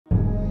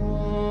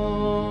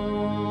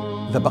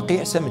The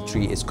Baqi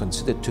cemetery is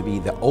considered to be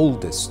the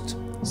oldest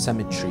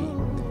cemetery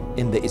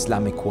in the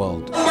Islamic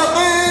world.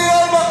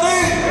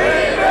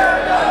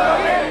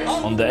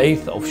 On the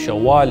 8th of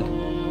Shawaal,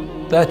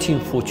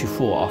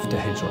 1344 after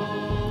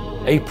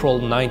Hijrah,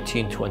 April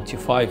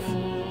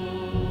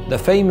 1925, the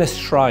famous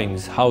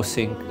shrines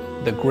housing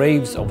the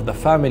graves of the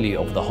family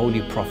of the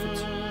Holy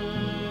Prophet,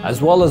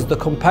 as well as the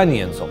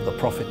companions of the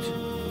Prophet,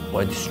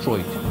 were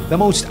destroyed. The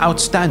most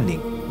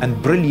outstanding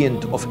and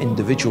brilliant of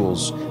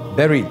individuals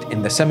buried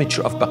in the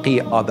cemetery of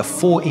Baqi are the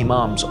 4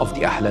 Imams of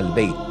the Ahl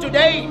al-Bayt.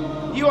 Today,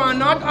 you are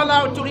not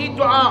allowed to read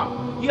dua.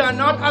 You are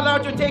not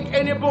allowed to take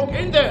any book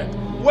in there.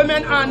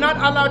 Women are not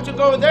allowed to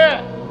go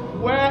there.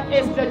 Where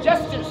is the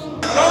justice?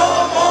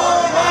 No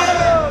more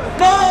violence!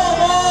 No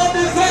more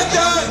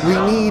dissension! We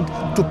need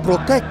to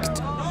protect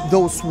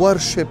those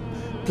worship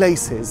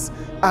places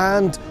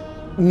and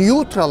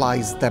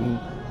neutralize them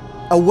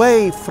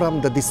away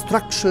from the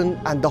destruction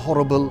and the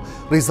horrible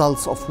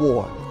results of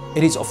war.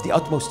 It is of the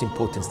utmost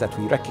importance that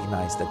we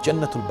recognize that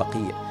Jannatul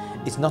Baqi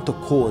is not a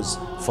cause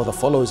for the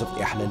followers of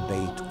the Ahl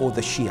al-Bayt or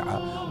the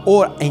Shia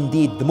or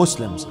indeed the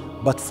Muslims,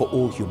 but for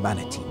all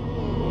humanity.